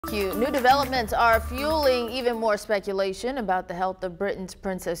New developments are fueling even more speculation about the health of Britain's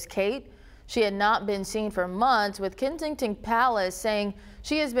Princess Kate. She had not been seen for months, with Kensington Palace saying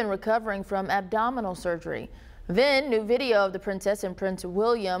she has been recovering from abdominal surgery. Then new video of the princess and Prince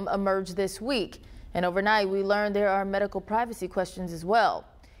William emerged this week. And overnight we learned there are medical privacy questions as well.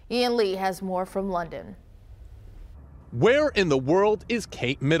 Ian Lee has more from London. Where in the world is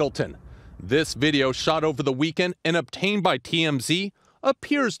Kate Middleton? This video, shot over the weekend and obtained by TMZ,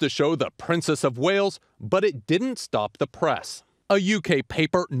 appears to show the Princess of Wales, but it didn't stop the press. A UK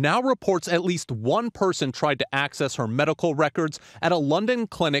paper now reports at least one person tried to access her medical records at a London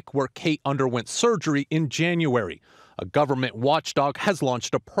clinic where Kate underwent surgery in January. A government watchdog has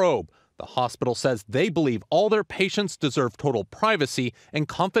launched a probe. The hospital says they believe all their patients deserve total privacy and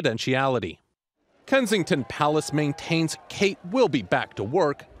confidentiality. Kensington Palace maintains Kate will be back to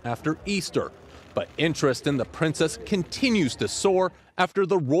work after Easter. But interest in the princess continues to soar after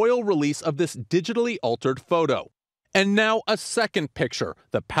the royal release of this digitally altered photo. And now a second picture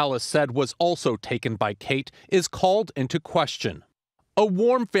the palace said was also taken by Kate is called into question. A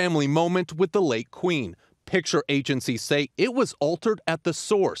warm family moment with the late queen. Picture agencies say it was altered at the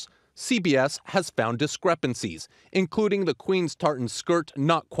source. CBS has found discrepancies, including the queen's tartan skirt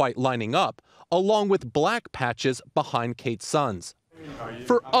not quite lining up, along with black patches behind Kate's sons.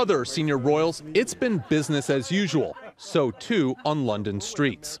 For other senior royals, it's been business as usual, so too on London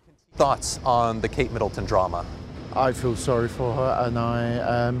streets. Thoughts on the Kate Middleton drama? I feel sorry for her,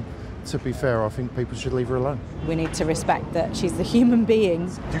 and to be fair, I think people should leave her alone. We need to respect that she's a human being.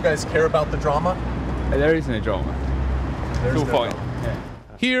 Do you guys care about the drama? There is no drama. It's all fine. Yeah.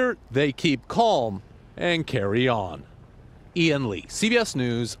 Here, they keep calm and carry on. Ian Lee, CBS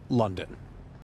News, London.